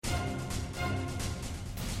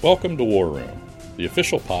Welcome to War Room, the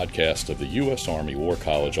official podcast of the U.S. Army War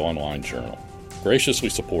College online journal, graciously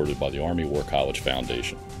supported by the Army War College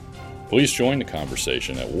Foundation. Please join the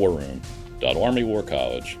conversation at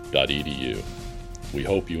warroom.armywarcollege.edu. We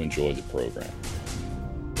hope you enjoy the program.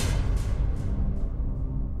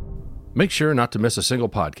 Make sure not to miss a single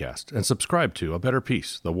podcast and subscribe to A Better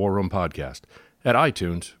Peace, the War Room podcast, at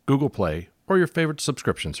iTunes, Google Play, or your favorite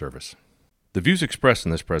subscription service. The views expressed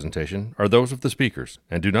in this presentation are those of the speakers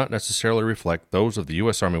and do not necessarily reflect those of the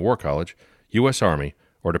U.S. Army War College, U.S. Army,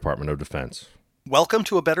 or Department of Defense. Welcome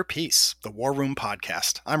to A Better Peace, the War Room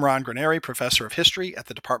podcast. I'm Ron Graneri, Professor of History at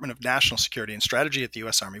the Department of National Security and Strategy at the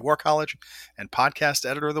U.S. Army War College and podcast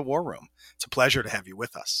editor of the War Room. It's a pleasure to have you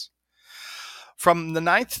with us. From the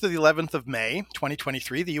 9th to the 11th of May,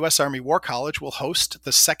 2023, the U.S. Army War College will host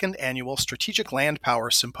the second annual Strategic Landpower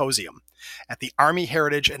Symposium at the Army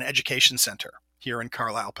Heritage and Education Center here in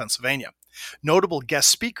Carlisle, Pennsylvania. Notable guest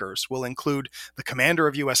speakers will include the Commander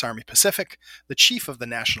of U.S. Army Pacific, the Chief of the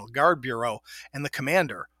National Guard Bureau, and the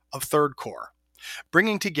Commander of 3rd Corps.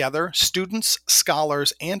 Bringing together students,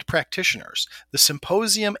 scholars, and practitioners, the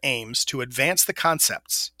symposium aims to advance the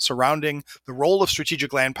concepts surrounding the role of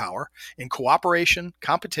strategic land power in cooperation,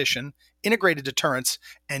 competition, integrated deterrence,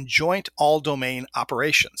 and joint all-domain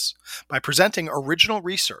operations by presenting original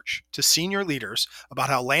research to senior leaders about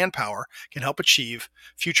how land power can help achieve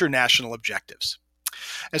future national objectives.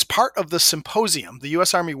 As part of the symposium, the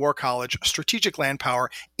U.S. Army War College Strategic Land Power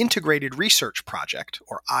Integrated Research Project,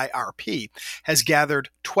 or IRP, has gathered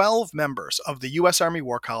 12 members of the U.S. Army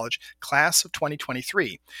War College Class of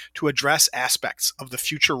 2023 to address aspects of the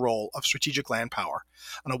future role of strategic land power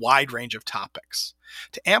on a wide range of topics.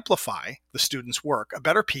 To amplify the students' work, A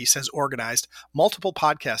Better Peace has organized multiple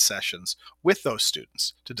podcast sessions with those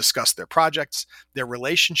students to discuss their projects, their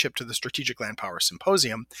relationship to the Strategic Land Power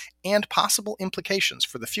Symposium, and possible implications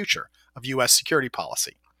for the future of U.S. security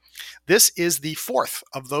policy. This is the fourth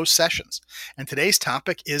of those sessions, and today's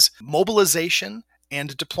topic is mobilization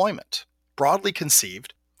and deployment, broadly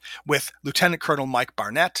conceived, with Lieutenant Colonel Mike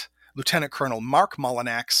Barnett, Lieutenant Colonel Mark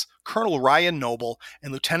Mullinax, Colonel Ryan Noble,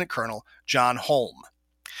 and Lieutenant Colonel John Holm.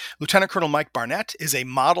 Lieutenant Colonel Mike Barnett is a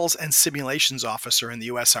Models and Simulations Officer in the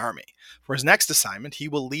U.S. Army. For his next assignment, he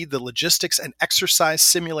will lead the Logistics and Exercise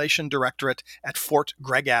Simulation Directorate at Fort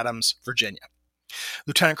Gregg Adams, Virginia.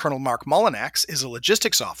 Lieutenant Colonel Mark Mullinax is a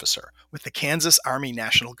Logistics Officer with the Kansas Army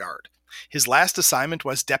National Guard. His last assignment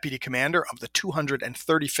was Deputy Commander of the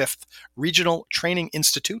 235th Regional Training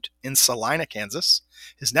Institute in Salina, Kansas.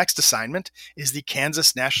 His next assignment is the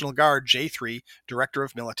Kansas National Guard J3 Director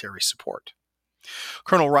of Military Support.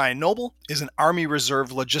 Colonel Ryan Noble is an Army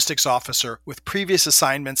Reserve Logistics Officer with previous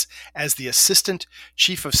assignments as the Assistant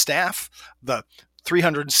Chief of Staff, the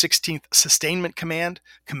 316th Sustainment Command,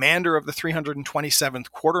 Commander of the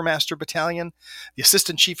 327th Quartermaster Battalion, the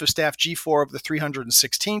Assistant Chief of Staff G4 of the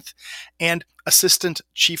 316th, and Assistant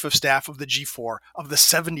Chief of Staff of the G4 of the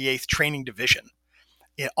 78th Training Division,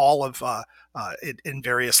 in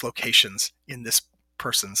various locations in this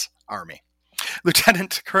person's army.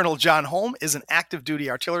 Lieutenant Colonel John Holm is an active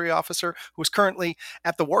duty artillery officer who is currently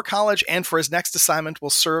at the War College and for his next assignment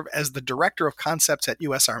will serve as the Director of Concepts at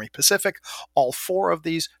U.S. Army Pacific. All four of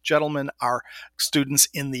these gentlemen are students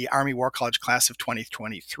in the Army War College Class of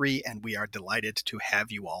 2023, and we are delighted to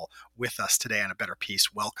have you all with us today on A Better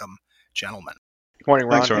Peace. Welcome, gentlemen. Good morning,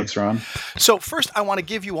 Ron. Thanks, Ron. So first, I want to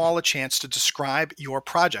give you all a chance to describe your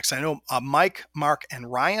projects. I know Mike, Mark,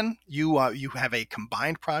 and Ryan, you have a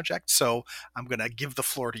combined project, so I'm going to give the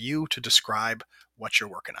floor to you to describe what you're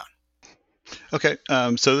working on. Okay,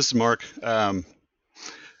 so this is Mark.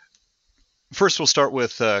 First, we'll start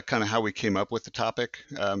with kind of how we came up with the topic.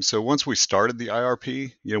 So once we started the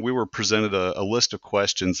IRP, we were presented a list of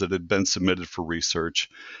questions that had been submitted for research.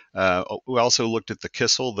 We also looked at the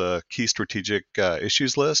KISSL, the Key Strategic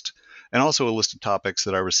Issues list, and also a list of topics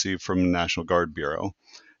that I received from the National Guard Bureau.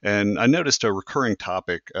 And I noticed a recurring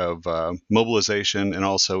topic of mobilization and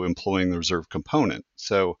also employing the reserve component.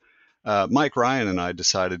 So Mike, Ryan, and I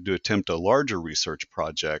decided to attempt a larger research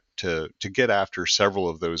project to get after several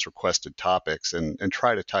of those requested topics and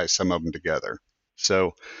try to tie some of them together.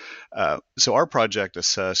 So our project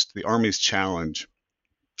assessed the Army's challenge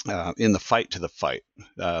in the fight to the fight,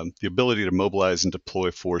 the ability to mobilize and deploy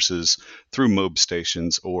forces through MOB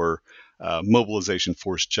stations or mobilization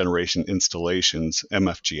force generation installations,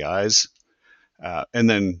 MFGIs, and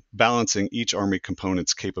then balancing each Army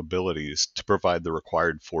component's capabilities to provide the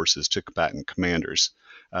required forces to combatant commanders.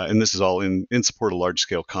 And this is all in support of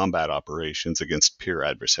large-scale combat operations against peer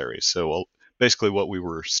adversaries. So basically what we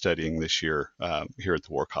were studying this year here at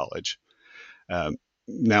the War College.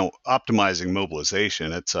 Now, optimizing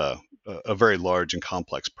mobilization, it's a very large and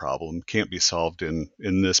complex problem, can't be solved in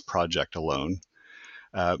this project alone.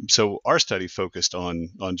 So our study focused on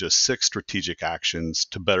just 6 strategic actions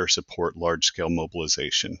to better support large-scale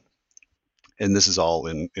mobilization. And this is all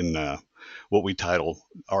in what we title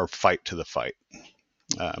our fight to the fight.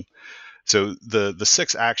 So the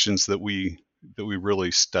 6 actions that we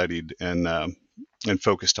really studied and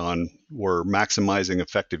focused on were maximizing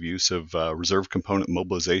effective use of reserve component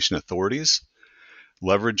mobilization authorities,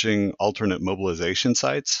 leveraging alternate mobilization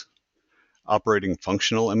sites, operating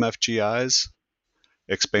functional MFGIs,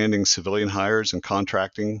 expanding civilian hires and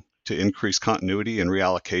contracting to increase continuity and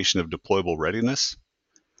reallocation of deployable readiness,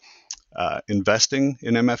 investing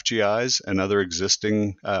in MFGIs and other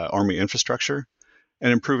existing Army infrastructure,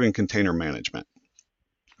 and improving container management.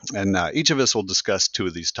 And each of us will discuss 2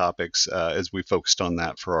 of these topics as we focused on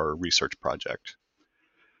that for our research project.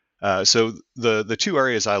 So the 2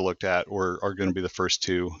 areas I looked at are going to be the first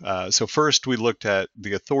 2. So first, we looked at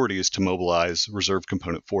the authorities to mobilize reserve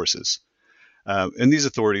component forces. And these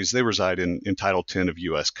authorities, they reside in Title 10 of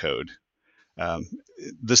U.S. Code.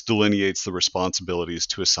 This delineates the responsibilities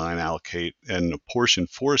to assign, allocate, and apportion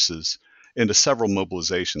forces into several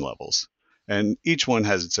mobilization levels. And each one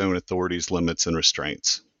has its own authorities, limits, and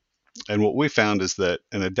restraints. And what we found is that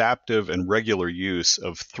an adaptive and regular use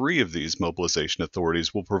of 3 of these mobilization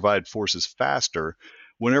authorities will provide forces faster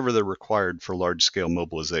whenever they're required for large-scale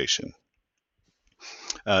mobilization.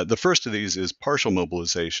 The first of these is partial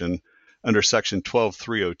mobilization under Section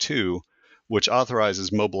 12302, which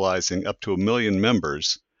authorizes mobilizing up to 1 million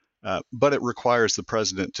members, but it requires the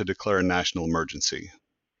President to declare a national emergency.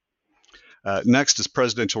 Next is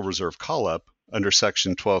Presidential Reserve Call-Up under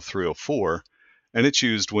Section 12304, and it's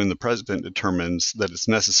used when the President determines that it's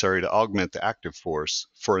necessary to augment the active force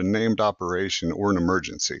for a named operation or an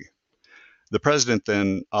emergency. The President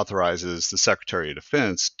then authorizes the Secretary of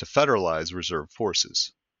Defense to federalize reserve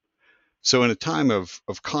forces. So in a time of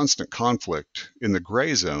constant conflict in the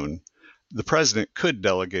gray zone, the President could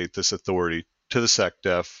delegate this authority to the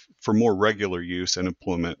SecDef for more regular use and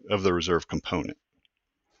employment of the reserve component.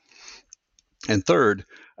 And third,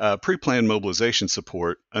 pre-planned mobilization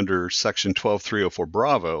support under Section 12304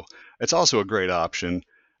 Bravo. It's also a great option,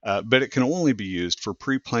 but it can only be used for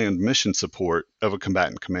pre-planned mission support of a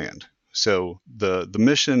combatant command. So the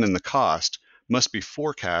mission and the cost must be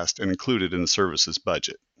forecast and included in the service's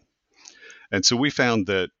budget. And so we found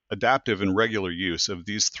that adaptive and regular use of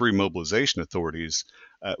these 3 mobilization authorities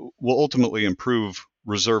will ultimately improve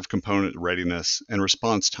reserve component readiness and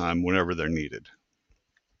response time whenever they're needed.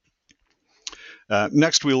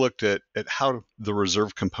 Next, we looked at how the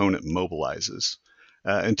reserve component mobilizes.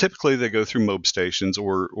 And typically they go through mob stations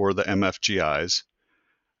or the MFGIs.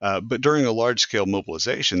 But during a large-scale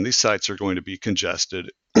mobilization, these sites are going to be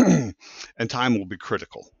congested and time will be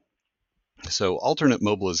critical. So alternate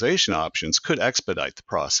mobilization options could expedite the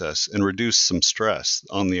process and reduce some stress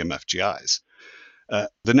on the MFGIs.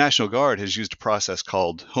 The National Guard has used a process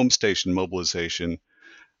called home station mobilization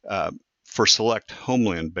for select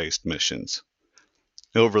homeland-based missions.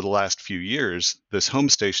 Over the last few years, this home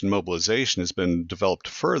station mobilization has been developed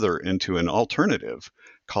further into an alternative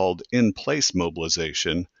called in-place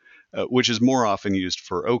mobilization, which is more often used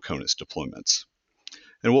for OCONUS deployments.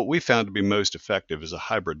 And what we found to be most effective is a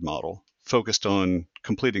hybrid model focused on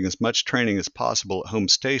completing as much training as possible at home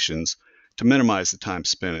stations to minimize the time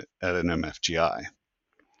spent at an MFGI.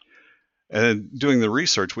 And doing the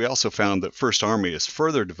research, we also found that First Army is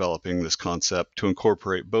further developing this concept to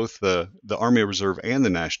incorporate both the Army Reserve and the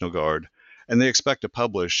National Guard, and they expect to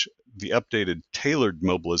publish the updated tailored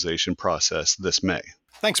mobilization process this May.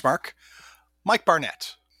 Thanks, Mark. Mike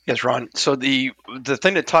Barnett. Yes, Ron. So the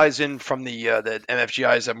thing that ties in from the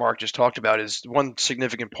MFGIs that Mark just talked about is one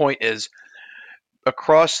significant point is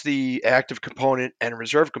across the active component and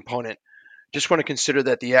reserve component, just want to consider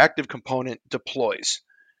that the active component deploys.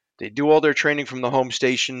 They do all their training from the home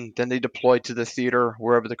station, then they deploy to the theater,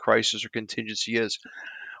 wherever the crisis or contingency is.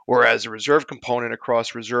 Whereas the reserve component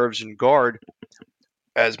across reserves and guard,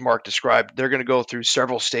 as Mark described, they're going to go through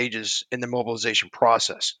several stages in the mobilization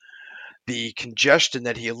process. The congestion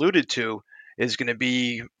that he alluded to is going to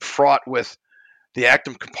be fraught with the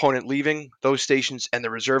active component leaving those stations and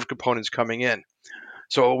the reserve components coming in.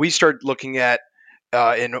 So we start looking at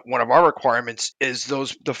in one of our requirements is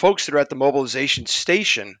the folks that are at the mobilization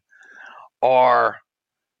station are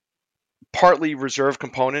partly reserve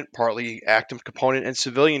component, partly active component, and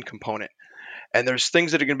civilian component. And there's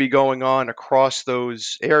things that are going to be going on across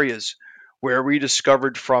those areas where we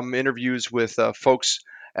discovered from interviews with folks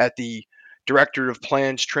at the Director of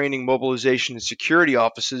Plans, Training, Mobilization, and Security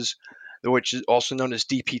offices which is also known as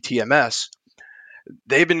DPTMS.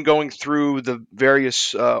 They've been going through the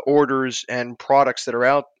various orders and products that are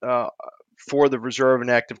out for the reserve and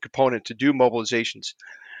active component to do mobilizations,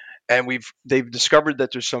 and they've discovered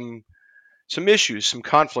that there's some issues, some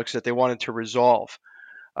conflicts that they wanted to resolve.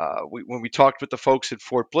 When we talked with the folks at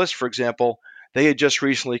Fort Bliss, for example, they had just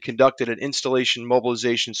recently conducted an installation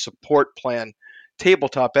mobilization support plan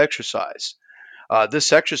tabletop exercise.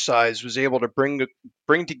 This exercise was able to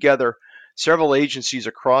bring together several agencies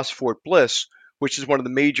across Fort Bliss, which is one of the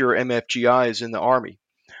major MFGIs in the Army,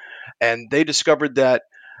 and they discovered that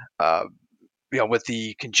uh, with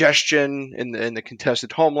the congestion in the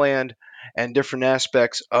contested homeland and different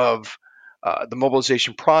aspects of the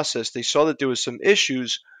mobilization process, they saw that there was some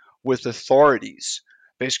issues with authorities.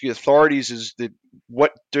 Basically, authorities is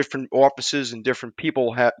what different offices and different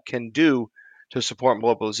people can do to support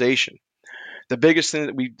mobilization. The biggest thing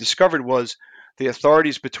that we discovered was the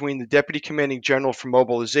authorities between the Deputy Commanding General for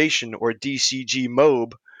Mobilization, or DCG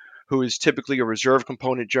MOB, who is typically a reserve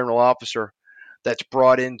component general officer that's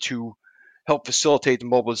brought in to help facilitate the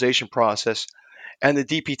mobilization process, and the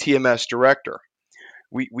DPTMS director.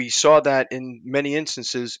 We saw that in many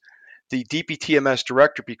instances, the DPTMS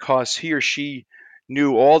director, because he or she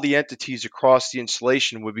knew all the entities across the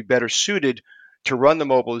installation, would be better suited to run the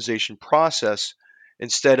mobilization process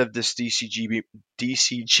instead of this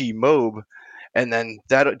DCG MOB, and then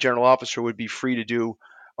that general officer would be free to do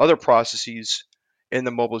other processes in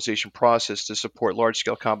the mobilization process to support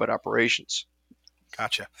large-scale combat operations.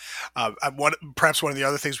 Gotcha. Perhaps one of the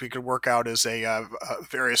other things we could work out is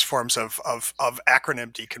various forms of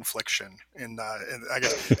acronym deconfliction, and I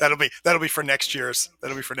guess that'll be for next year's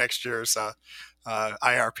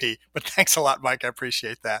IRP. But thanks a lot, Mike. I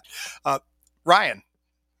appreciate that. Ryan.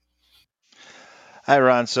 Hi,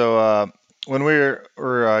 Ron. So when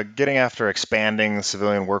we're getting after expanding the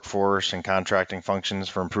civilian workforce and contracting functions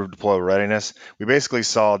for improved deployable readiness, we basically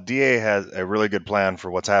saw DA has a really good plan for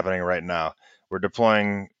what's happening right now. We're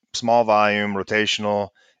deploying small volume,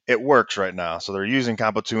 rotational. It works right now. So they're using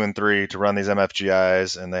Compo 2 and 3 to run these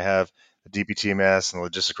MFGIs, and they have the DPTMS and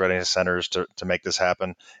logistic readiness centers to make this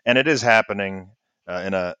happen. And it is happening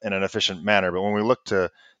in an efficient manner. But when we look to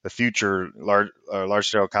the future large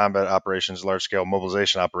scale combat operations, large scale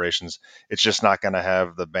mobilization operations, it's just not going to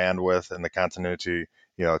have the bandwidth and the continuity,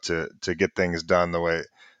 to get things done the way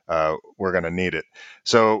we're going to need it.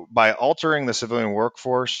 So by altering the civilian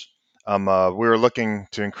workforce, we were looking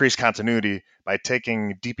to increase continuity by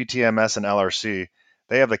taking DPTMS and LRC.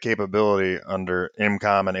 They have the capability under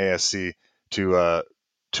IMCOM and ASC to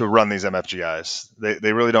run these MFGIs.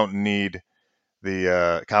 They really don't need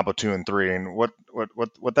the Compo 2 and 3, and what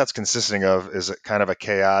that's consisting of is kind of a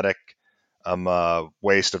chaotic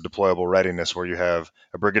waste of deployable readiness, where you have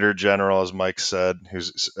a brigadier general, as Mike said,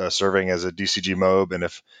 who's serving as a DCG MOB, and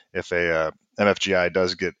if a MFGI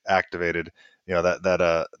does get activated,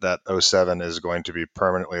 that 07 is going to be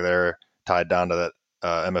permanently there, tied down to that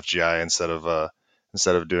MFGI instead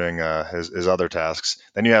of doing his other tasks.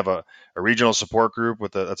 Then you have a regional support group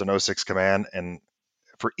that's an 06 command, and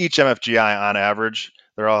for each MFGI on average,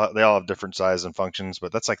 they all have different sizes and functions,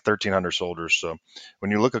 but that's like 1,300 soldiers. So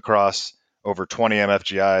when you look across over 20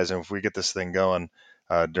 MFGIs, and if we get this thing going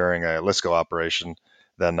during a LISCO operation,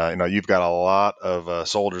 then you've got a lot of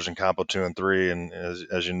soldiers in Compo 2 and 3, and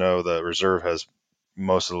as you know, the reserve has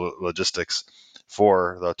most of the logistics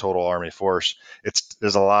for the total Army force.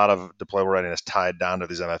 There's a lot of deployable readiness tied down to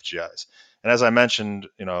these MFGIs. And as I mentioned,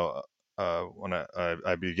 when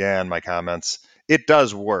I began my comments, it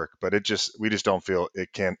does work, but we just don't feel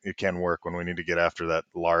it can work when we need to get after that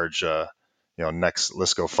large next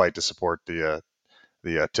LISCO fight to support the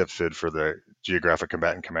TIPFID for the geographic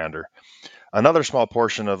combatant commander. Another small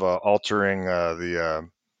portion of altering the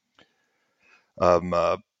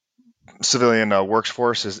civilian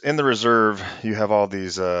workforce is in the reserve. You have all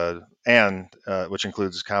these which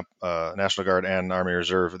includes National Guard and Army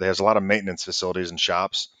Reserve. They has a lot of maintenance facilities and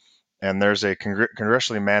shops. And there's a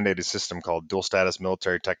congressionally mandated system called dual status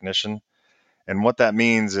military technician. And what that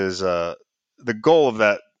means is the goal of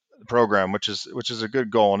that program, which is a good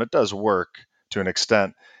goal, and it does work to an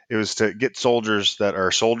extent, it was to get soldiers that are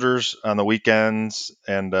soldiers on the weekends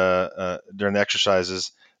and during the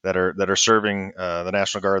exercises that are serving the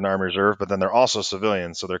National Guard and the Army Reserve, but then they're also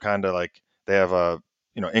civilians. So they're kind of like they have a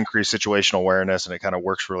increased situational awareness, and it kind of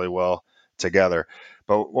works really well together.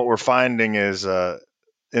 But what we're finding is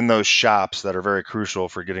in those shops that are very crucial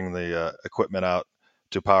for getting the equipment out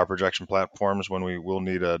to power projection platforms when we will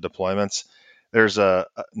need deployments, there's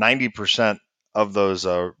 90% of those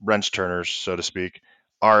wrench turners, so to speak,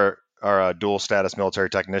 are are dual status military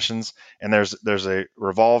technicians, and there's a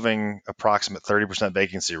revolving approximate 30%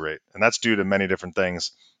 vacancy rate, and that's due to many different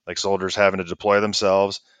things, like soldiers having to deploy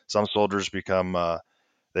themselves. Some soldiers become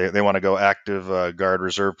they want to go active guard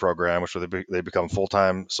reserve program, which they become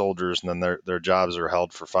full-time soldiers, and then their jobs are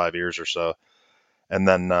held for 5 years or so, and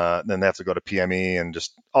then they have to go to PME and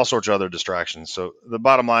just all sorts of other distractions. So the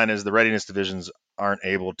bottom line is the readiness divisions aren't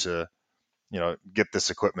able to get this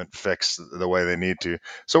equipment fixed the way they need to.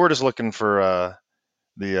 So we're just looking for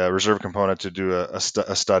the reserve component to do a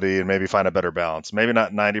study and maybe find a better balance. Maybe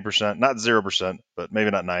not 90%, not 0%, but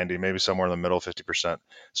maybe not 90, maybe somewhere in the middle, 50%.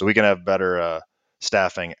 So we can have better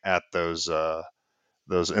staffing at those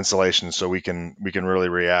installations, so we can really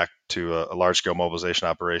react to a large scale mobilization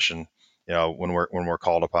operation, when we're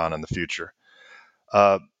called upon in the future.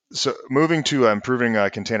 So moving to improving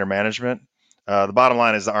container management, the bottom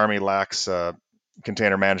line is the Army lacks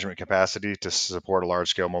container management capacity to support a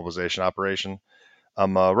large-scale mobilization operation.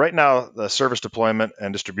 Right now, the Service Deployment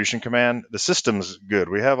and Distribution Command, the system's good.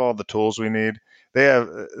 We have all the tools we need. They have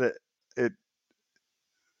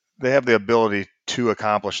they have the ability to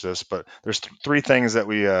accomplish this, but there's three things that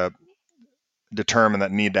we determine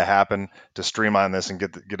that need to happen to streamline this and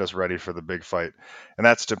get us ready for the big fight. And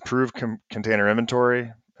that's to improve container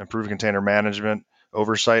inventory, improve container management,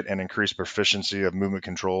 oversight, and increase proficiency of movement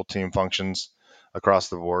control team functions across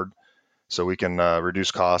the board, so we can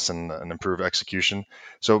reduce costs and improve execution.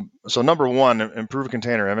 So number one, improve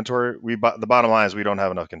container inventory. The bottom line is we don't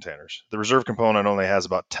have enough containers. The reserve component only has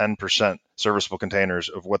about 10% serviceable containers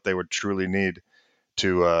of what they would truly need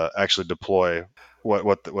to actually deploy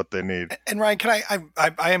what they need. And Ryan, can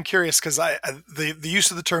I am curious, because the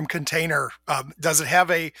use of the term container, does it have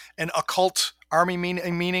an occult Army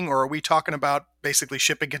meaning, or are we talking about basically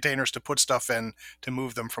shipping containers to put stuff in to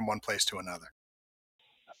move them from one place to another?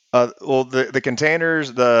 Well, the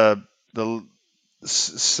containers, the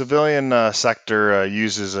civilian sector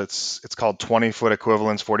uses it's called 20-foot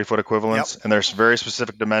equivalents, 40-foot equivalents, and there's very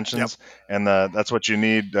specific dimensions, and that's what you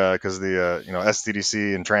need because the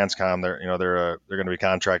STDC and Transcom, they're going to be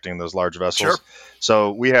contracting those large vessels. Sure.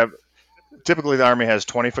 So we have typically the Army has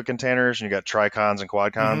 20-foot containers, and you got tricons and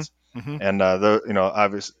quadcons, and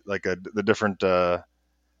obviously like the different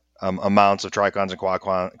amounts of tricons and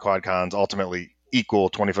quadcons ultimately equal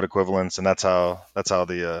 20-foot equivalents, and that's how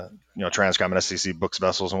the Transcom and SCC books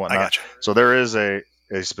vessels and whatnot. I gotcha. So there is a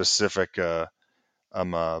specific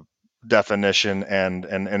definition, and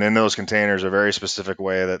in those containers a very specific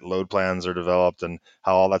way that load plans are developed and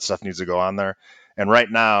how all that stuff needs to go on there. And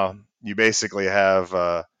right now you basically have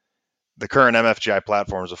the current MFGI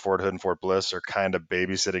platforms of Fort Hood and Fort Bliss are kind of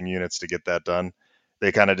babysitting units to get that done.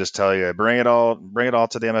 They kind of just tell you, bring it all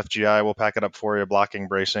to the MFGI. We'll pack it up for you, blocking,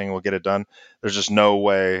 bracing, we'll get it done. There's just no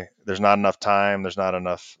way. There's not enough time. There's not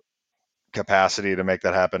enough capacity to make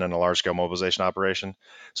that happen in a large scale mobilization operation.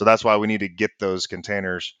 So that's why we need to get those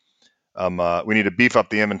containers. We need to beef up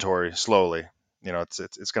the inventory slowly.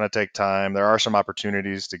 It's going to take time. There are some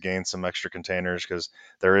opportunities to gain some extra containers because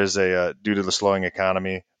there is due to the slowing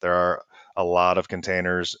economy, there are a lot of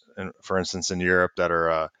containers, for instance, in Europe that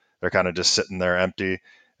are they're kind of just sitting there empty.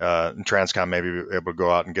 And Transcom may be able to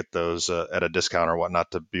go out and get those at a discount or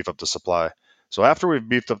whatnot to beef up the supply. So after we've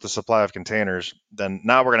beefed up the supply of containers, then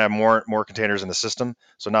now we're going to have more containers in the system.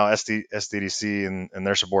 So now SDDC and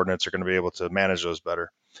their subordinates are going to be able to manage those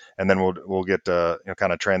better. And then we'll get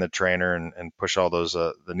kind of train the trainer and push all those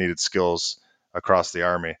the needed skills across the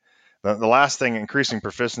Army. The last thing, increasing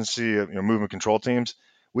proficiency of movement control teams.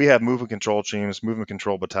 We have movement control teams, movement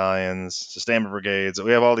control battalions, sustainment brigades.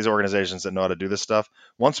 We have all these organizations that know how to do this stuff.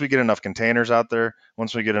 Once we get enough containers out there,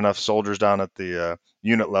 once we get enough soldiers down at the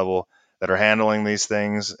unit level that are handling these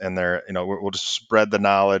things, and we'll just spread the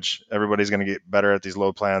knowledge. Everybody's going to get better at these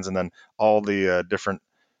load plans, and then all the different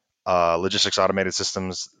logistics automated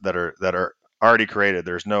systems that are already created.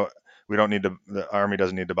 The Army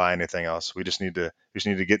doesn't need to buy anything else. We just need to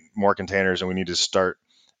get more containers, and we need to start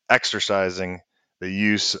exercising the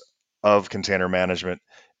use of container management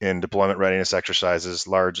in deployment readiness exercises,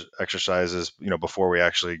 large exercises, before we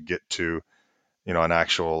actually get to an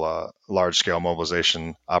actual large-scale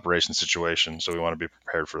mobilization operation situation. So we want to be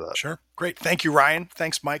prepared for that. Sure. Great. Thank you, Ryan.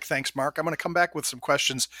 Thanks, Mike. Thanks, Mark. I'm going to come back with some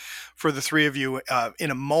questions for the three of you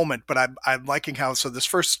in a moment, but I'm liking how, so this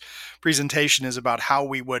first presentation is about how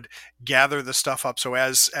we would gather the stuff up. So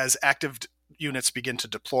as active units begin to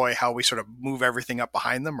deploy, how we sort of move everything up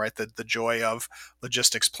behind them, right? The joy of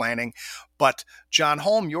logistics planning. But John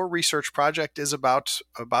Holm, your research project is about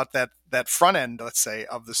that front end, let's say,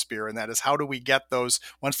 of the spear, and that is how do we get those,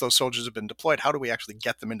 once those soldiers have been deployed, how do we actually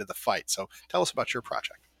get them into the fight? So tell us about your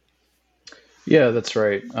project. Yeah, that's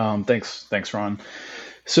right. Thanks, Ron.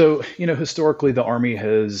 So, historically, the Army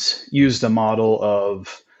has used a model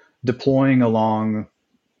of deploying along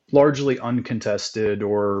largely uncontested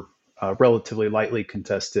or relatively lightly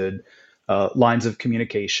contested lines of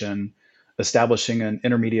communication, establishing an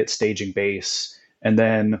intermediate staging base, and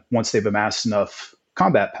then once they've amassed enough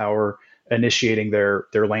combat power, initiating their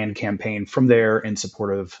land campaign from there in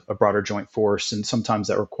support of a broader joint force. And sometimes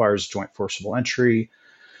that requires joint forcible entry,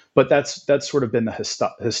 but that's sort of been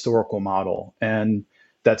the historical model, and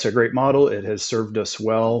that's a great model. It has served us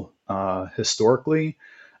well historically,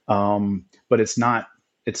 but it's not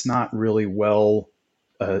really well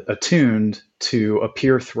attuned to a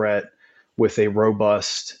peer threat with a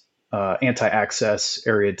robust anti-access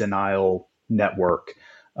area denial network,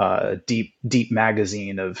 deep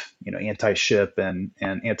magazine of anti-ship and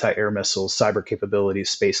anti-air missiles, cyber capabilities,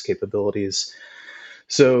 space capabilities.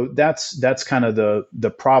 So that's kind of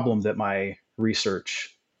the problem that my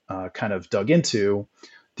research kind of dug into.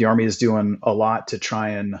 The Army is doing a lot to try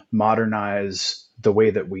and modernize the way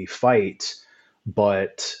that we fight,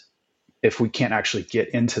 but if we can't actually get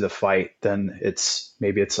into the fight, then it's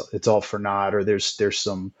all for naught, or there's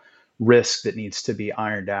some risk that needs to be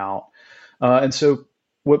ironed out. And so,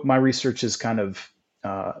 what my research has kind of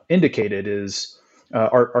indicated is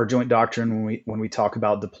our joint doctrine when we talk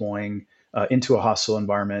about deploying into a hostile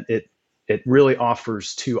environment, it really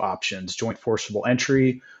offers two options: joint forcible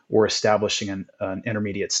entry or establishing an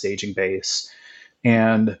intermediate staging base.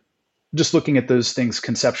 And just looking at those things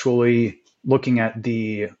conceptually, looking at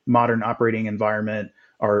the modern operating environment,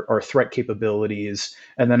 our threat capabilities,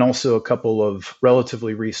 and then also a couple of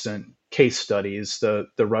relatively recent case studies. The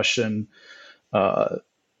Russian uh,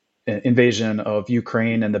 invasion of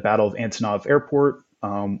Ukraine and the Battle of Antonov Airport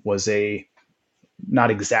was a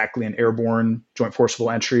not exactly an airborne joint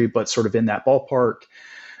forcible entry, but sort of in that ballpark.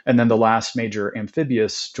 And then the last major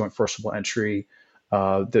amphibious joint forcible entry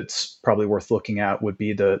that's probably worth looking at would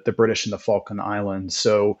be the British and the Falkland Islands.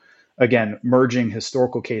 So again, merging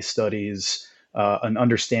historical case studies, an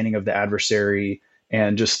understanding of the adversary,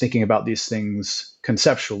 and just thinking about these things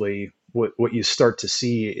conceptually, what you start to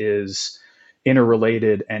see is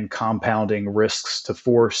interrelated and compounding risks to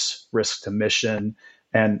force, risk to mission,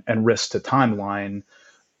 and risk to timeline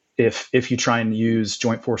if you try and use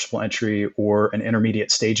joint forcible entry or an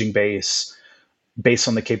intermediate staging base based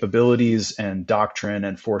on the capabilities and doctrine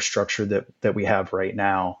and force structure that we have right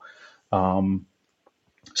now. Um,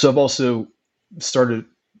 so I've also started to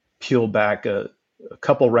peel back a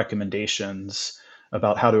couple recommendations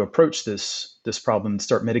about how to approach this problem and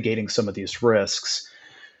start mitigating some of these risks.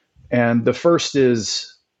 And the first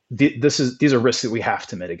is these are risks that we have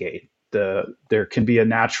to mitigate. There can be a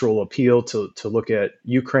natural appeal to look at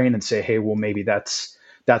Ukraine and say, hey, well, maybe that's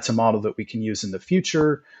a model that we can use in the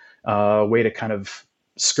future, a way to kind of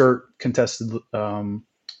skirt contested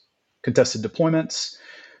deployments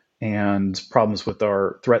and problems with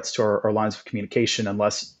our threats to our lines of communication and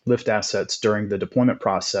less lift assets during the deployment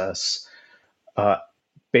process. Uh,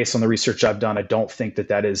 Based on the research I've done, I don't think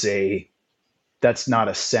that's not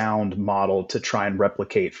a sound model to try and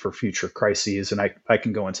replicate for future crises. And I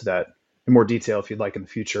can go into that in more detail if you'd like in the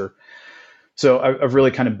future. So I've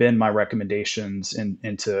really kind of been my recommendations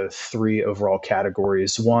into three overall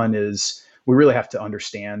categories. One is we really have to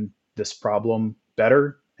understand this problem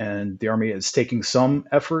better, and the Army is taking some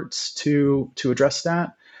efforts to address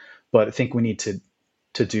that. But I think we need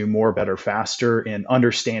to do more, better, faster in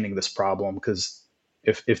understanding this problem, because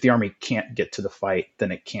if the Army can't get to the fight,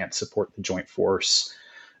 then it can't support the joint force.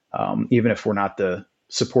 Even if we're not the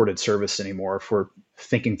supported service anymore, if we're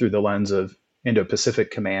thinking through the lens of Indo-Pacific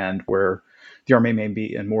Command, where the Army may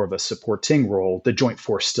be in more of a supporting role, the joint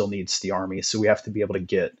force still needs the Army. So we have to be able to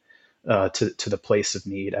get to the place of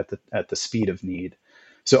need at the speed of need.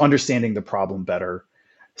 So understanding the problem better,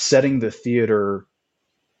 setting the theater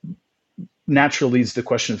naturally leads to the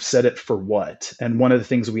question of set it for what. And one of the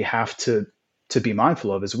things we have to be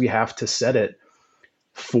mindful of is we have to set it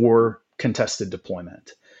for contested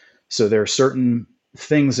deployment. So there are certain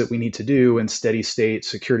things that we need to do in steady state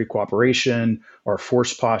security cooperation, our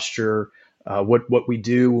force posture, what we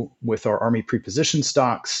do with our Army preposition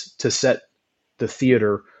stocks to set the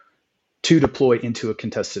theater to deploy into a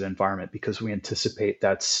contested environment, because we anticipate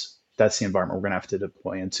that's the environment we're going to have to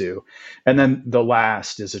deploy into. And then the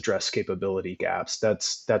last is address capability gaps.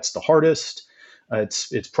 That's the hardest.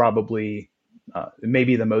 It's probably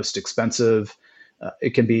maybe the most expensive.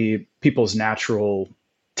 It can be people's natural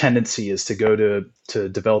tendency is to go to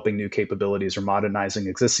developing new capabilities or modernizing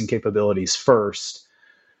existing capabilities first.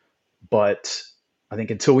 But I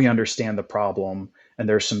think until we understand the problem and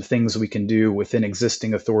there's some things we can do within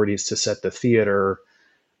existing authorities to set the theater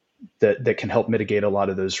that can help mitigate a lot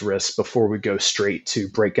of those risks before we go straight to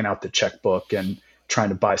breaking out the checkbook and trying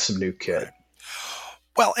to buy some new kit. Right.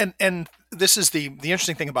 Well, and this is the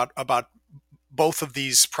interesting thing about both of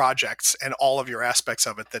these projects and all of your aspects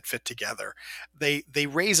of it that fit together. They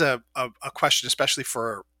raise a question, especially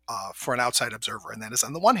for an outside observer, and that is,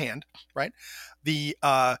 on the one hand, right, the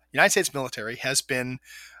United States military has been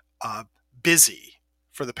busy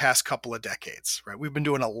for the past couple of decades, right? We've been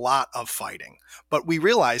doing a lot of fighting, but we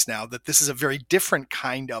realize now that this is a very different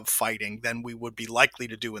kind of fighting than we would be likely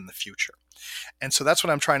to do in the future. And so that's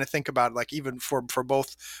what I'm trying to think about, like even for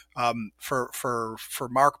both for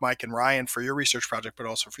Mark, Mike, and Ryan for your research project, but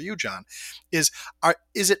also for you, John, is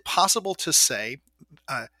it possible to say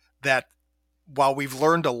that while we've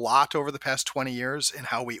learned a lot over the past 20 years in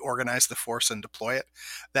how we organize the force and deploy it,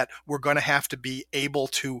 that we're going to have to be able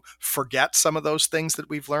to forget some of those things that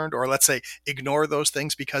we've learned, or let's say ignore those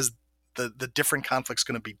things because the different conflict's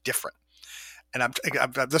going to be different? And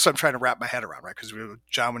that's what I'm trying to wrap my head around, right? Because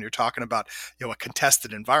John, when you're talking about a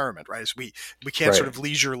contested environment, right, is we can't sort of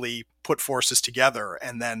leisurely put forces together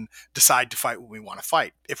and then decide to fight when we want to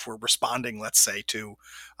fight. If we're responding, let's say, to,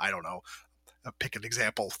 I don't know, pick an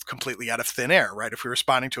example completely out of thin air, right? If we're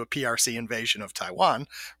responding to a PRC invasion of Taiwan,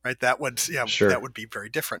 right, that would that would be very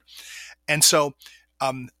different. And so,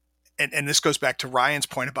 and this goes back to Ryan's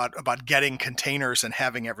point about getting containers and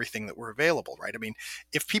having everything that were available, right? I mean,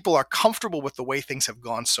 if people are comfortable with the way things have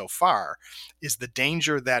gone so far, is the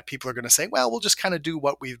danger that people are going to say, well, we'll just kind of do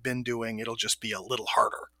what we've been doing. It'll just be a little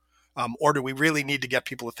harder. Or do we really need to get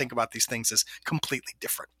people to think about these things as completely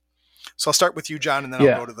different? So I'll start with you, John, and then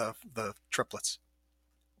I'll go to the triplets.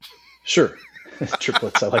 Sure.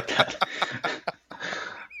 Triplets. I like that.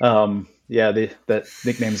 That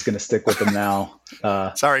nickname is going to stick with them now.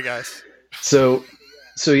 Sorry, guys. So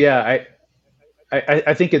yeah,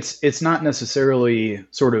 I think it's not necessarily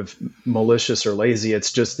sort of malicious or lazy.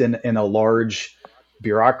 It's just in a large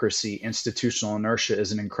bureaucracy, institutional inertia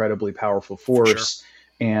is an incredibly powerful force.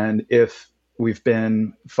 Sure. And if we've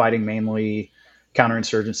been fighting mainly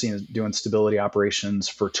counterinsurgency and doing stability operations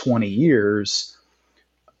for 20 years,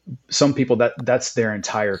 some people that's their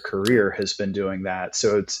entire career has been doing that.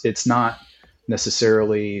 So it's not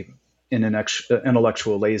necessarily an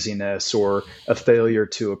intellectual laziness or a failure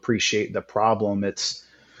to appreciate the problem. It's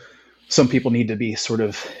some people need to be sort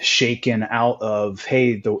of shaken out of,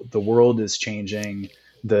 hey, the world is changing.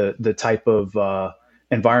 The type of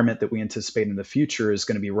environment that we anticipate in the future is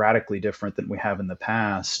going to be radically different than we have in the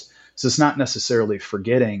past. So it's not necessarily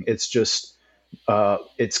forgetting. It's just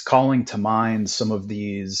it's calling to mind some of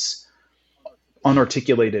these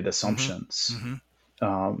unarticulated assumptions.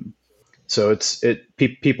 Mm-hmm. So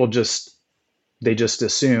people just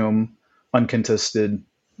assume uncontested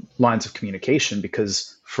lines of communication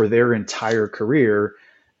because for their entire career,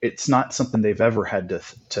 it's not something they've ever had to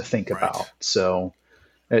think about. So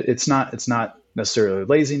it's not necessarily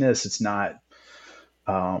laziness. It's not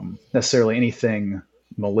necessarily anything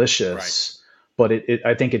malicious, but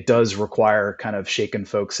I think it does require kind of shaking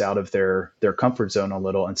folks out of their comfort zone a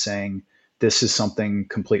little and saying, this is something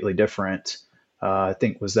completely different. I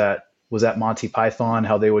think was that Monty Python,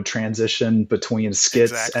 how they would transition between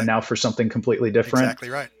skits and now for something completely different. Exactly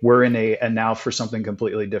right. We're in and now for something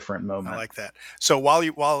completely different moment. I like that. So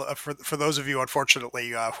for those of you, unfortunately,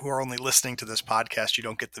 who are only listening to this podcast, you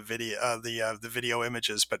don't get the video, the video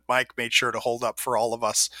images. But Mike made sure to hold up for all of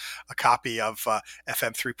us a copy of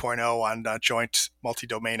FM 3.0 on joint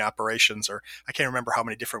multi-domain operations, or I can't remember how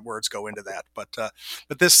many different words go into that. But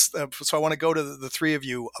this, so I want to go to the three of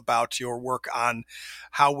you about your work on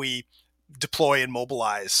how we deploy and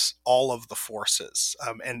mobilize all of the forces,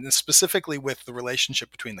 and specifically with the relationship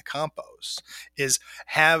between the compos,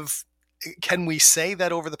 can we say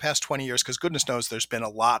that over the past 20 years, because goodness knows there's been a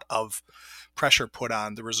lot of pressure put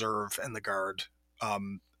on the reserve and the guard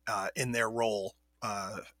in their role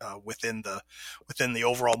within the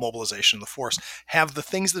overall mobilization of the force. Have the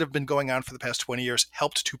things that have been going on for the past 20 years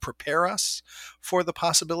helped to prepare us for the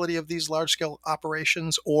possibility of these large-scale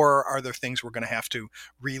operations, or are there things we're going to have to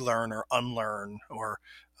relearn or unlearn, or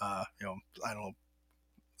I don't know.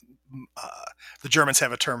 The Germans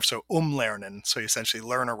have a term, so umlernen, so you essentially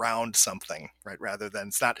learn around something, right? Rather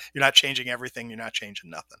than you're not changing everything, you're not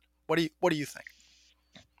changing nothing. What do you think?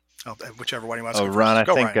 Whichever one you want to go Ron,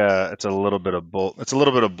 first. I think it's a little bit of both. It's a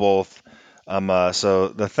little bit of both. So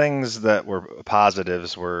the things that were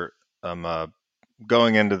positives were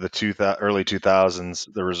going into the early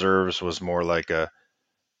 2000s, the reserves was more like a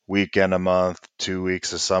weekend a month, 2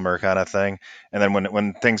 weeks a summer kind of thing. And then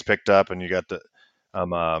when things picked up and you got to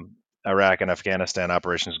Iraq and Afghanistan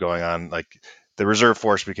operations going on, like the reserve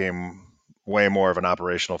force became way more of an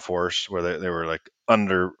operational force where they were like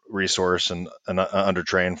under resourced and under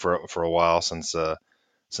trained for a while since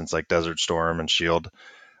like Desert Storm and Shield.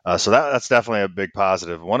 So that's definitely a big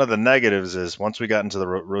positive. One of the negatives is once we got into the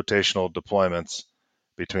rotational deployments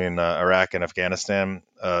between Iraq and Afghanistan,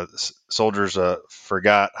 soldiers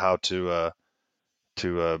forgot how to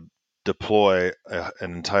deploy an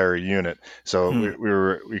entire unit. So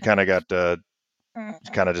we kind of got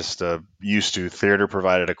just used to theater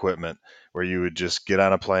provided equipment where you would just get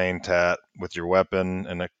on a plane, tat with your weapon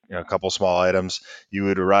and a couple small items. You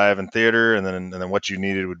would arrive in theater, and then what you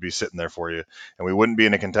needed would be sitting there for you. And we wouldn't be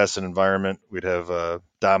in a contested environment. We'd have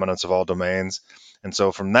dominance of all domains. And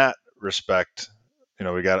so from that respect,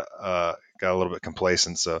 we got a little bit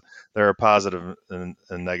complacent. So there are positive and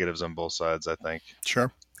negatives on both sides, I think. Sure,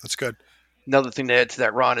 that's good. Another thing to add to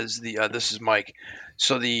that, Ron, is this is Mike.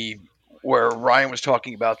 So where Ryan was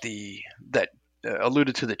talking about that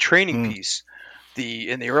alluded to the training piece.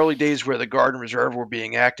 In the early days where the Guard and Reserve were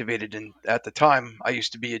being activated, and at the time I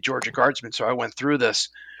used to be a Georgia Guardsman, so I went through this.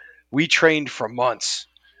 We trained for months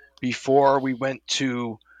before we went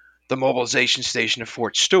to the mobilization station at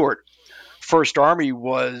Fort Stewart. First Army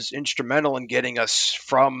was instrumental in getting us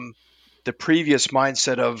from the previous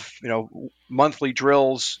mindset of monthly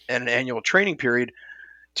drills and an annual training period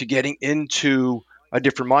to getting into a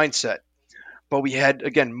different mindset. But we had,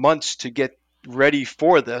 again, months to get ready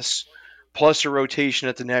for this, plus a rotation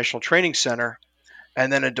at the National Training Center,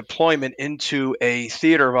 and then a deployment into a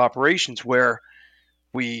theater of operations where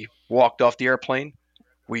we walked off the airplane,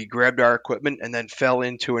 we grabbed our equipment, and then fell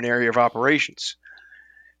into an area of operations.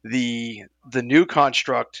 The new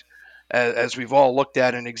construct, as we've all looked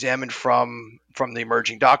at and examined from the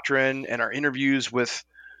emerging doctrine and our interviews with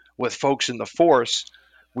folks in the force,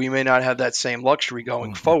 we may not have that same luxury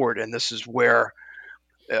going forward. And this is where,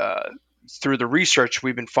 through the research,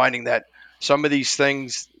 we've been finding that some of these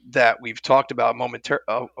things that we've talked about a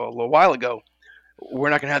little while ago, we're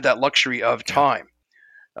not going to have that luxury of time.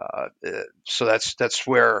 So that's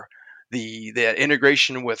where the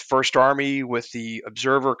integration with First Army, with the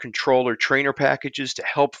observer, controller, trainer packages to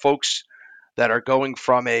help folks that are going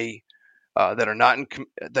from that are not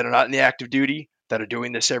in the active duty, that are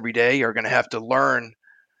doing this every day, are going to have to learn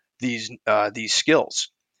these skills.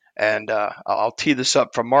 And I'll tee this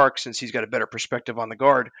up from Mark, since he's got a better perspective on the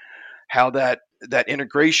Guard, how that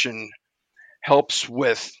integration helps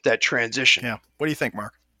with that transition. Yeah. What do you think,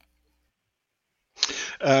 Mark?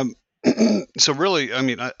 So really, I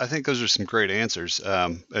mean, I think those are some great answers.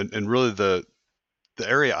 And really the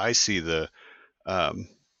area I see to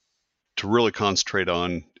really concentrate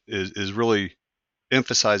on is really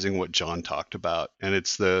emphasizing what John talked about, and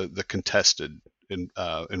it's the contested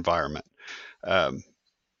environment.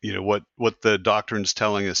 What the doctrine's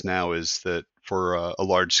telling us now is that for a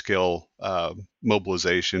large scale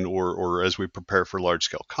mobilization, or as we prepare for large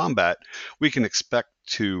scale combat, we can expect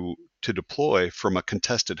to deploy from a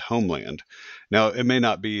contested homeland. Now, it may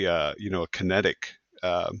not be a kinetic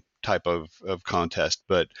type of contest,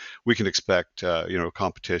 but we can expect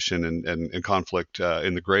competition and conflict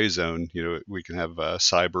in the gray zone. We can have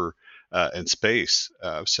cyber and space.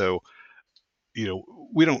 So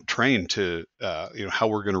we don't train to how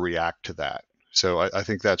we're going to react to that. So I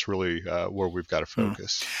think that's really where we've got to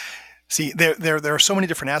focus. See, there are so many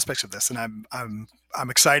different aspects of this, and I'm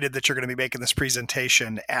excited that you're going to be making this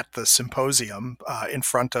presentation at the symposium in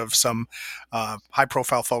front of some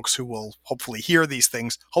high-profile folks who will hopefully hear these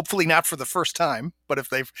things. Hopefully not for the first time, but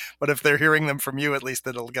if they're hearing them from you, at least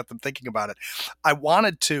it'll get them thinking about it. I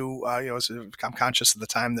wanted to, I'm conscious of the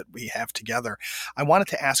time that we have together. I wanted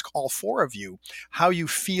to ask all four of you how you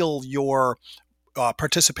feel your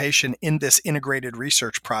participation in this integrated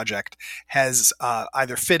research project has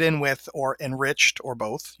either fit in with or enriched, or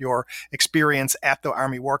both, your experience at the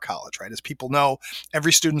Army War College, right? As people know,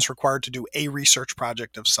 every student's required to do a research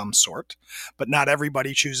project of some sort, but not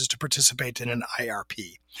everybody chooses to participate in an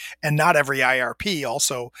IRP. And not every IRP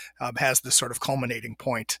also has this sort of culminating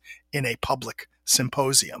point in a public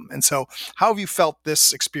symposium. And so how have you felt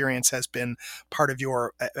this experience has been part of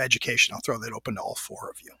your education? I'll throw that open to all four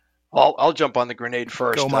of you. I'll jump on the grenade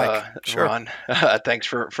first. Go, Mike. Sure. Ron. Thanks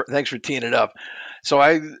for teeing it up. So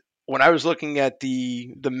when I was looking at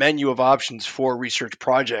the menu of options for research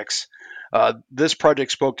projects, this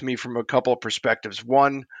project spoke to me from a couple of perspectives.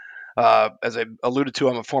 One, as I alluded to,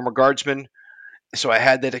 I'm a former guardsman, so I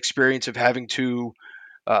had that experience of having to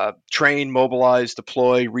train, mobilize,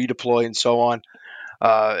 deploy, redeploy, and so on.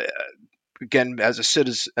 Again, as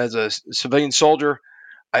a civilian soldier,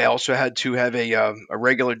 I also had to have a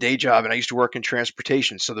regular day job, and I used to work in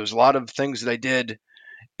transportation. So there's a lot of things that I did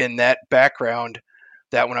in that background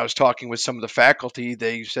that when I was talking with some of the faculty,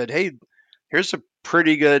 they said, "Hey, here's a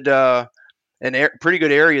pretty good pretty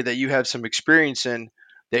good area that you have some experience in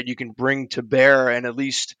that you can bring to bear, and at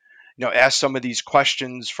least ask some of these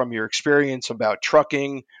questions from your experience about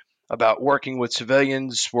trucking, about working with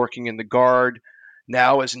civilians, working in the guard,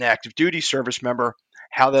 now as an active duty service member,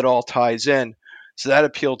 how that all ties in." So that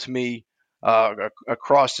appealed to me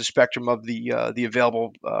across the spectrum of the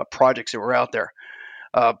available projects that were out there.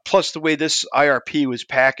 Plus, the way this IRP was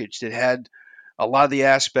packaged, it had a lot of the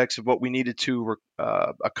aspects of what we needed to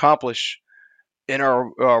accomplish in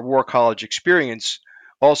our War College experience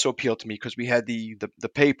also appealed to me because we had the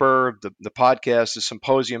paper, the podcast, the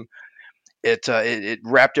symposium. It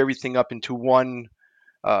wrapped everything up into one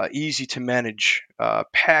easy to manage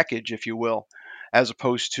package, if you will, as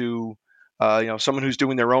opposed to someone who's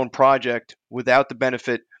doing their own project without the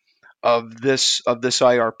benefit of this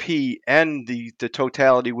IRP and the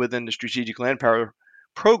totality within the Strategic Landpower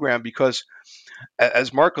program. Because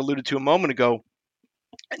as Mark alluded to a moment ago,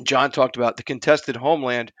 and John talked about the contested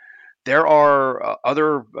homeland, there are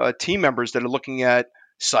other team members that are looking at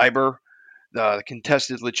cyber, the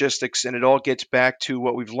contested logistics, and it all gets back to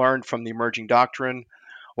what we've learned from the emerging doctrine,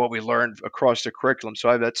 what we learned across the curriculum.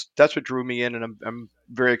 So that's what drew me in, and I'm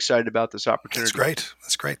very excited about this opportunity. That's great.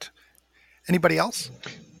 That's great. Anybody else?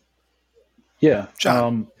 Yeah.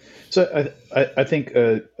 John. So I think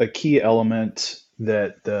a key element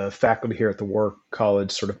that the faculty here at the War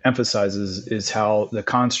College sort of emphasizes is how the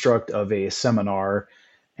construct of a seminar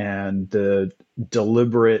and the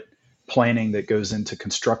deliberate planning that goes into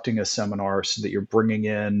constructing a seminar so that you're bringing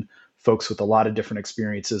in folks with a lot of different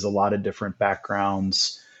experiences, a lot of different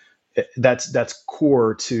backgrounds. That's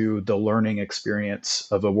core to the learning experience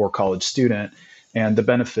of a War College student. And the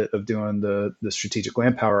benefit of doing the Strategic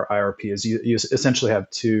Landpower IRP is you essentially have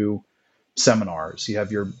two seminars. You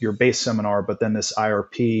have your base seminar, but then this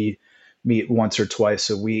IRP meet once or twice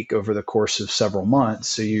a week over the course of several months.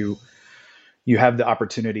 So you have the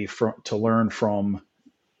opportunity to learn from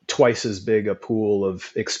twice as big a pool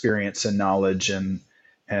of experience and knowledge and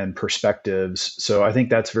perspectives. So I think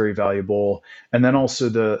that's very valuable. And then also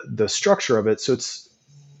the structure of it. So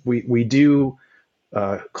we do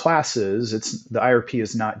classes. The IRP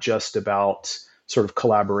is not just about sort of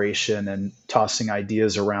collaboration and tossing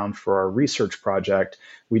ideas around for our research project.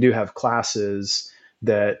 We do have classes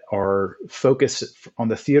that are focused on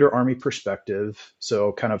the theater army perspective,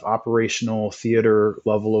 so kind of operational theater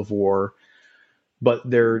level of war, but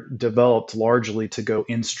they're developed largely to go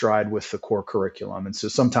in stride with the core curriculum. And so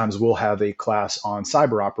sometimes we'll have a class on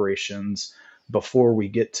cyber operations before we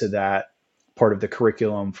get to that part of the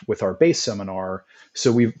curriculum with our base seminar.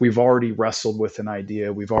 So we've already wrestled with an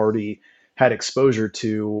idea. We've already had exposure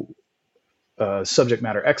to a subject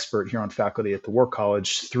matter expert here on faculty at the War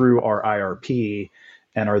College through our IRP,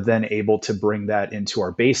 and are then able to bring that into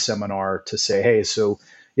our base seminar to say, hey, so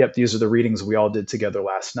yep, these are the readings we all did together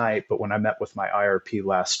last night, but when I met with my IRP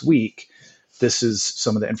last week, this is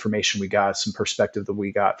some of the information we got, some perspective that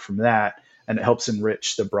we got from that, and it helps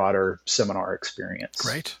enrich the broader seminar experience.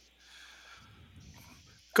 Great.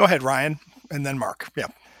 Go ahead, Ryan, and then Mark. Yeah.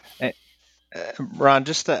 Ron,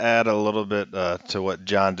 just to add a little bit to what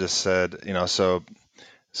John just said, so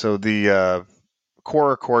the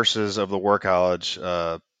core courses of the War College,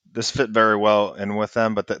 this fit very well in with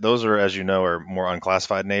them, but those are, as you know, are more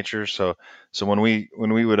unclassified nature. So when we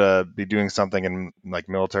would be doing something in like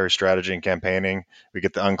military strategy and campaigning, we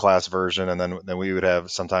get the unclass version, and then we would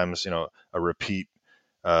have sometimes a repeat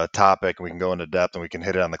topic, and we can go into depth and we can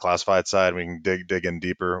hit it on the classified side. We can dig in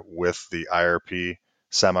deeper with the IRP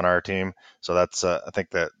seminar team. So that's I think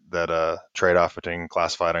that trade-off between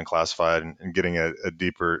classified and unclassified, and getting a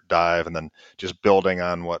deeper dive, and then just building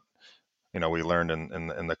on what we learned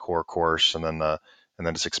in the core course, and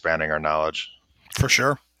then just expanding our knowledge. For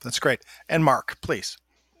sure. That's great. And Mark, please.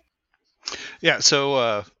 Yeah,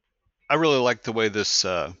 so I really like the way this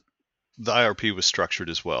the IRP was structured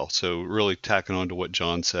as well. So really tacking on to what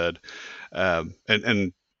John said,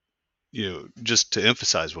 and just to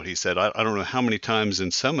emphasize what he said, I don't know how many times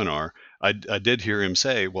in seminar I did hear him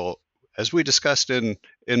say, well, as we discussed in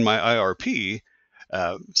my IRP.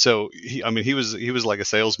 So he was like a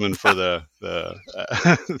salesman for the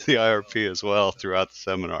the IRP as well throughout the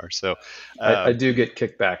seminar. So I do get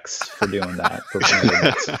kickbacks for doing that.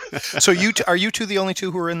 So are you two the only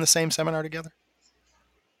two who are in the same seminar together?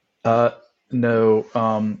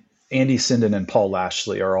 No. Andy Sinden and Paul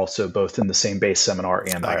Lashley are also both in the same base seminar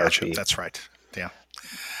and IRP. Gotcha. That's right. Yeah.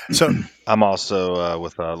 So I'm also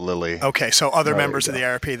with Lily. okay, so other Oh, there members you of the go.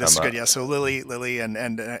 IRP. This is I'm, good. Yeah. So Lily, and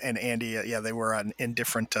Andy. Yeah, they were in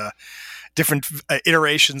different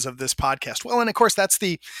iterations of this podcast. Well, and of course, that's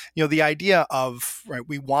the idea of, right,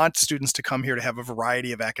 we want students to come here to have a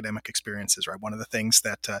variety of academic experiences, right? One of the things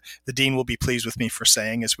that the dean will be pleased with me for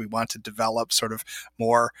saying is we want to develop sort of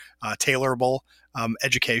more tailorable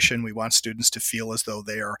education. We want students to feel as though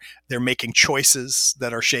they're making choices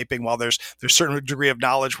that are shaping. While there's a certain degree of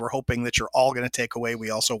knowledge we're hoping that you're all going to take away, we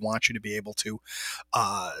also want you to be able to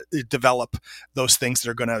develop those things that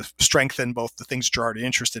are going to strengthen both the things you're already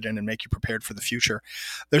interested in and make you prepared for the future.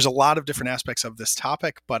 There's a lot of different aspects of this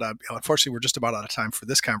topic, but unfortunately, we're just about out of time for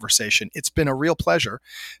this conversation. It's been a real pleasure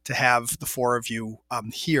to have the four of you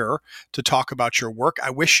here to talk about your work. I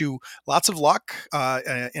wish you lots of luck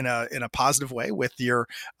in a positive way with your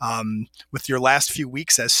last few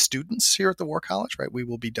weeks as students here at the War College. Right, we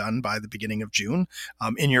will be done by the beginning of June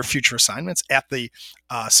in your future assignments at the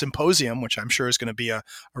symposium, which I'm sure is going to be a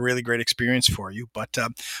really great experience for you. But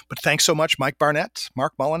thanks so much, Mike Barnett,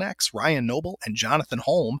 Mark Mullinax, Ryan Noble, and Jonathan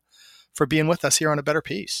Holm for being with us here on A Better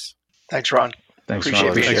Peace. Thanks, Ron. Thanks, Appreciate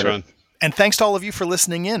Ron. being Thanks, here. Ron. And thanks to all of you for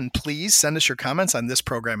listening in. Please send us your comments on this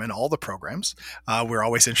program and all the programs. We're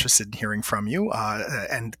always interested in hearing from you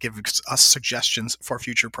and give us suggestions for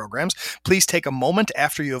future programs. Please take a moment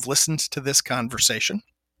after you have listened to this conversation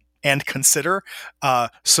and consider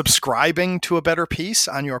subscribing to A Better Peace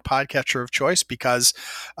on your podcatcher of choice, because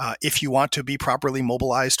if you want to be properly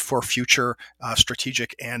mobilized for future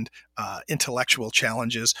strategic and intellectual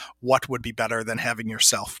challenges, what would be better than having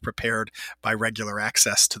yourself prepared by regular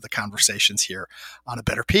access to the conversations here on A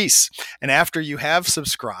Better Peace? And after you have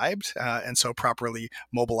subscribed and so properly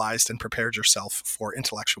mobilized and prepared yourself for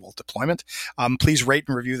intellectual deployment, please rate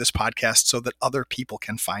and review this podcast so that other people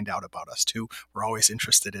can find out about us too. We're always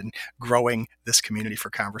interested in growing this community for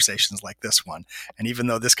conversations like this one. And even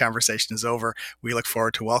though this conversation is over, we look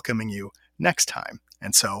forward to welcoming you next time.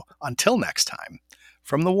 And so until next time,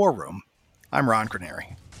 from the War Room, I'm Ron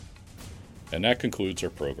Graneri. And that concludes our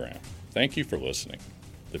program. Thank you for listening.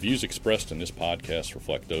 The views expressed in this podcast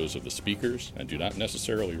reflect those of the speakers and do not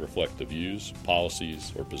necessarily reflect the views,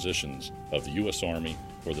 policies, or positions of the U.S. Army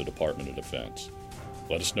or the Department of Defense.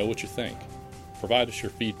 Let us know what you think. Provide us your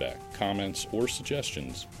feedback, comments, or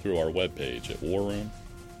suggestions through our webpage at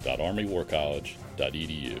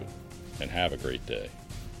warroom.armywarcollege.edu. And have a great day.